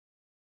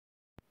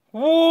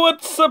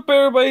What's up,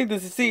 everybody?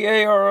 This is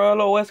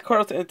CARLOS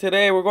Carlos, and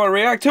today we're going to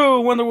react to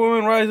Wonder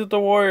Woman Rise of the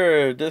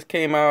Warrior. This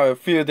came out a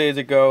few days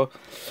ago.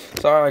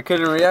 Sorry I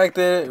couldn't react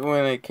it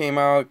when it came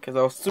out because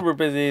I was super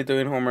busy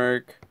doing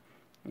homework.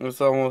 It's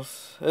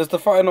the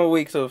final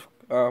weeks of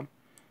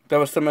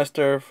the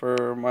semester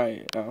for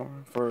my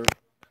it's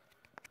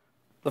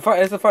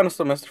the final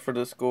semester for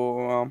the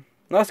school.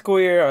 Not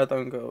school year, I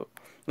don't go,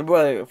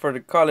 but for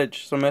the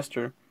college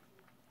semester.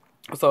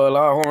 So a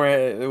lot of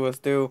homework it was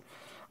due.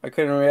 I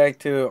couldn't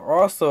react to.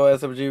 Also,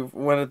 SFG,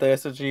 one of the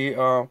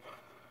SFG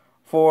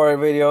 4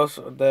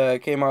 videos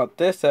that came out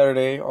this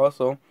Saturday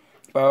also.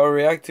 But I'll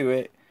react to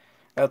it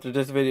after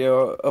this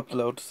video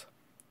uploads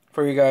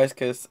for you guys,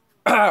 because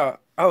I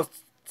was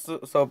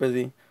so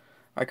busy.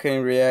 I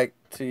couldn't react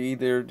to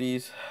either of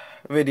these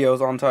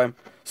videos on time.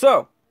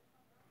 So,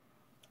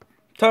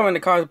 tell me in the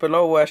comments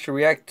below what I should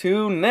react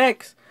to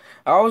next.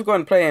 I was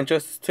going to play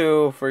Injustice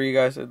 2 for you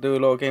guys to do a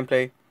little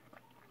gameplay,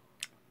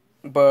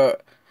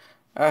 but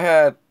I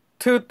had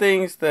two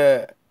things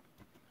that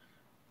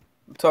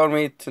told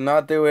me to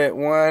not do it.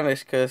 One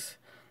is because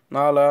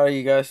not a lot of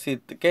you guys see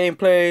the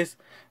gameplays,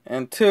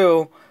 and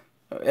two,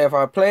 if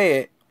I play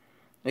it,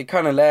 it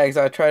kind of lags.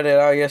 I tried it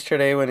out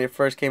yesterday when it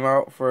first came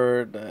out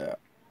for the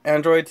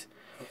Androids.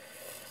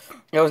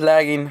 It was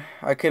lagging.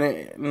 I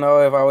couldn't know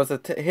if I was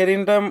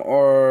hitting them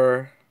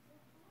or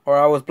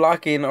I was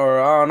blocking, or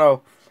I don't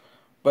know,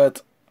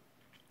 but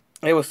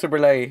it was super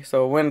laggy.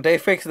 So when they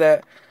fix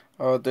that,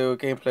 I'll do a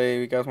gameplay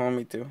if you guys want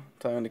me to.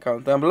 Tell me in the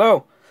comments down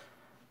below.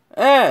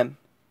 And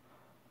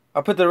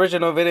I'll put the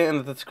original video in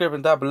the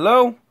description down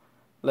below.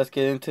 Let's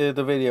get into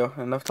the video.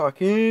 Enough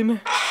talking.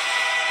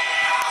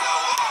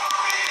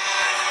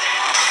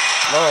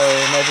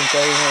 Oh, Imagine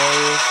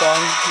Dragons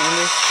song in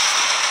this.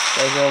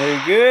 That's gonna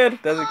be good.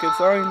 That's a good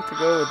song to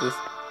go with this.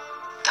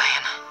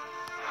 Diana,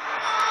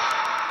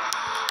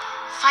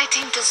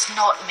 fighting does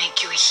not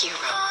make you a hero.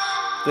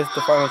 This is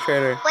the final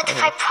trailer. What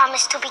if I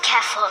promise to be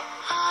careful?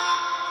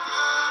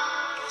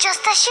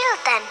 Just a shield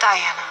then.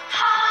 Diana.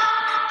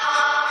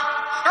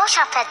 No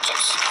sharp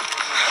edges.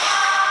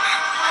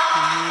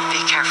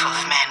 Be careful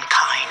of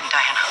mankind,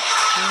 Diana.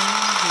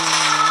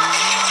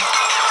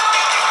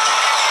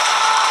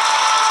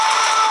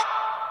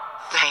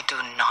 They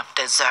do not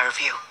deserve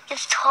you.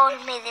 You've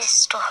told me this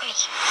story.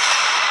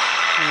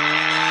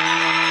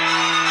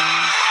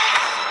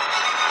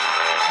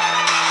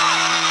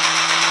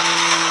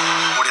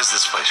 What is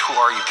this place? Who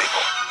are you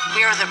people?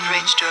 We are the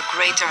bridge to a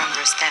greater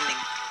understanding.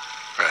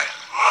 Right.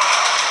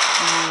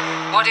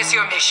 What is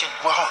your mission?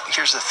 Well,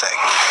 here's the thing.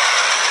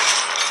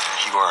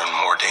 You are in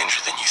more danger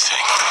than you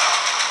think.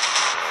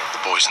 The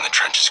boys in the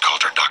trenches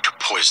called her Dr.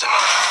 Poison.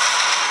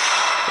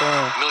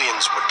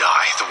 Millions would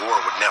die. The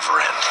war would never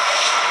end.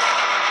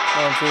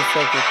 I'm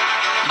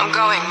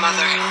going,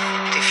 Mother.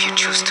 If you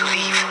choose to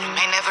leave, you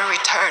may never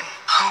return.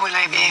 Who will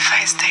I be if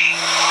I stay?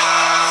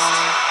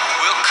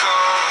 Will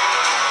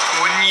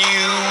come when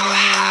you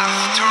have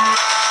to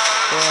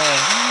run.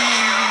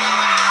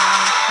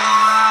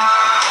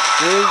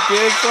 This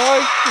big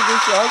song to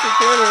this awesome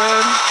trailer,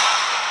 man.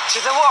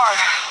 To the war.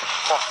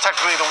 Well,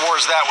 technically the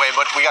war's that way,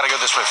 but we gotta go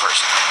this way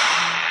first.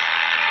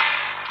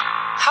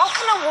 How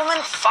can a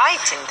woman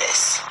fight in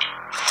this?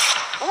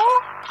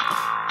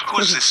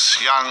 Who's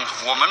this young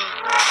woman?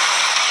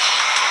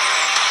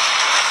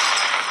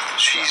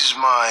 She's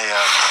my,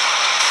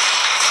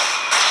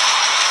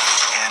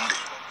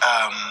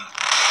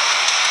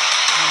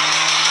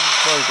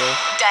 There we go.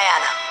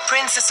 Diana,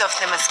 Princess of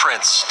Nemesis.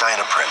 Prince,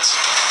 Diana Prince.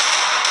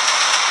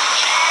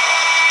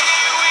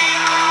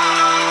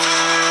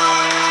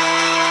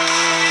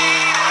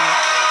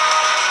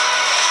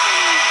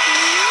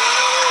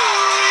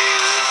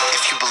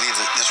 If you believe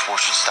that this war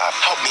should stop,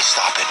 help me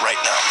stop it right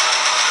now.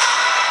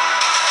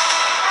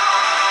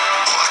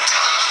 What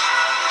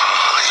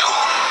are you?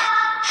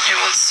 You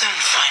will soon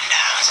find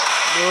out.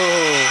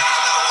 Whoa.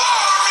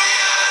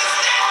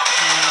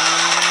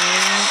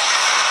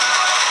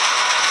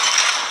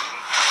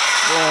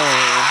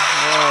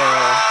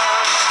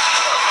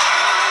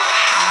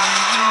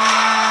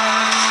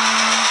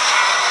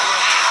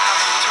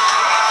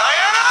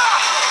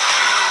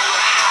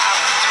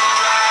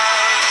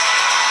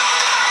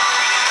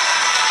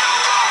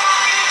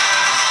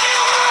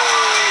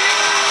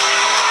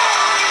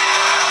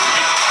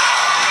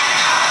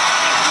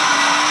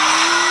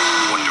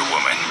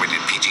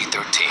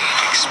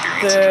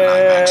 Experience it in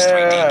IMAX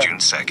 3D June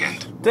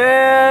 2nd.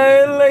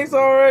 Damn, it looks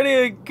already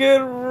a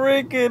good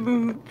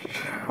freaking.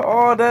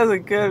 Oh, that's a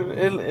good.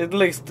 It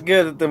looks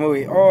good at the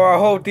movie. Oh, I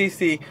hope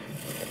DC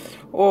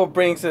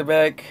brings it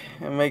back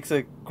and makes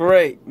a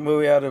great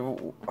movie out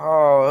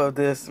of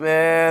this,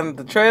 man.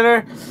 The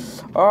trailer,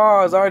 it's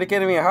already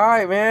getting me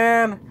high,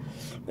 man.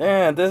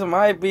 Damn, this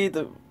might be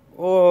the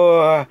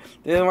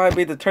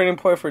turning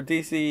point for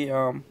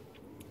DC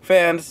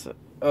fans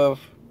of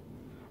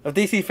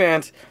DC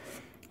fans.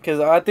 Because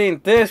I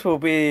think this will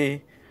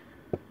be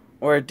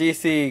where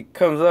DC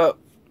comes up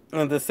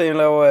at the same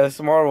level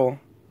as Marvel,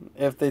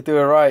 if they do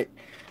it right.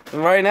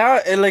 And right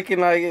now, it's looking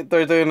like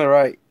they're doing it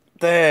right.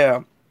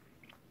 Damn.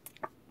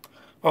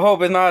 I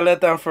hope it's not a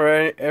letdown for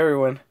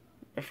everyone,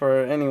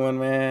 for anyone,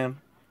 man,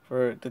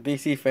 for the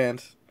DC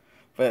fans.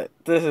 But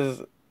this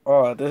is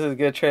a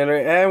good trailer,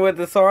 and with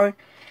the song,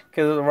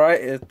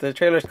 because the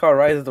trailer is called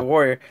Rise of the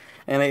Warrior,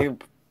 and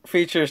it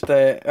features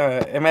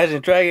the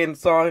Imagine Dragons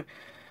song,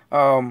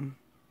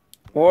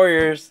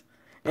 Warriors,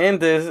 in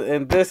this,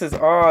 and this is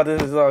all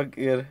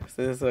good. This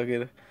is so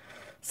good.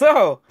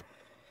 So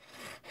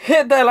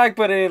hit that like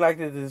button if you liked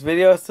this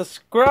video.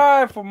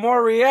 Subscribe for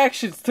more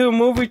reactions to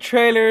movie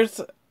trailers.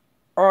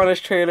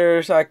 Honest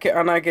trailers. I'm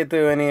not gonna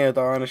do any of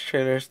the honest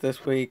trailers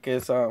this week.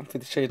 It's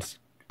 50 Shades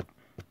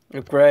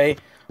of Grey.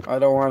 I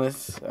don't want to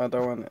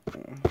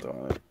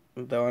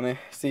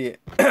see it.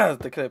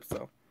 The clips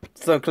though.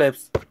 Some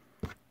clips.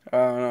 I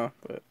don't know,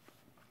 but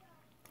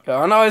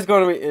I know it's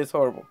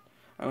horrible.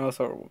 I know it's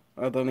horrible.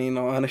 I don't need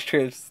no honest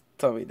trailers to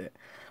tell me that.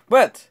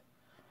 But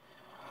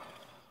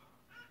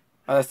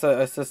as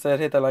I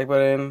said, hit that like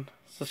button.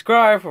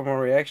 Subscribe for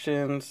more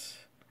reactions.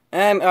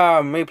 And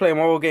me play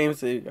mobile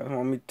games if you guys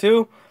want me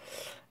to.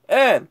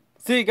 And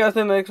see you guys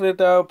in the next video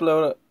that I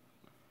upload.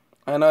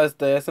 I know it's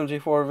the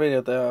SMG4 video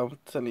that I'm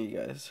telling you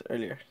guys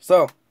earlier.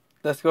 So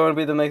that's going to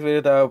be the next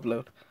video that I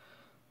upload.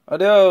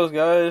 Adios,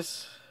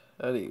 guys.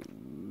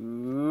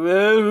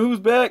 Who's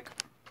back?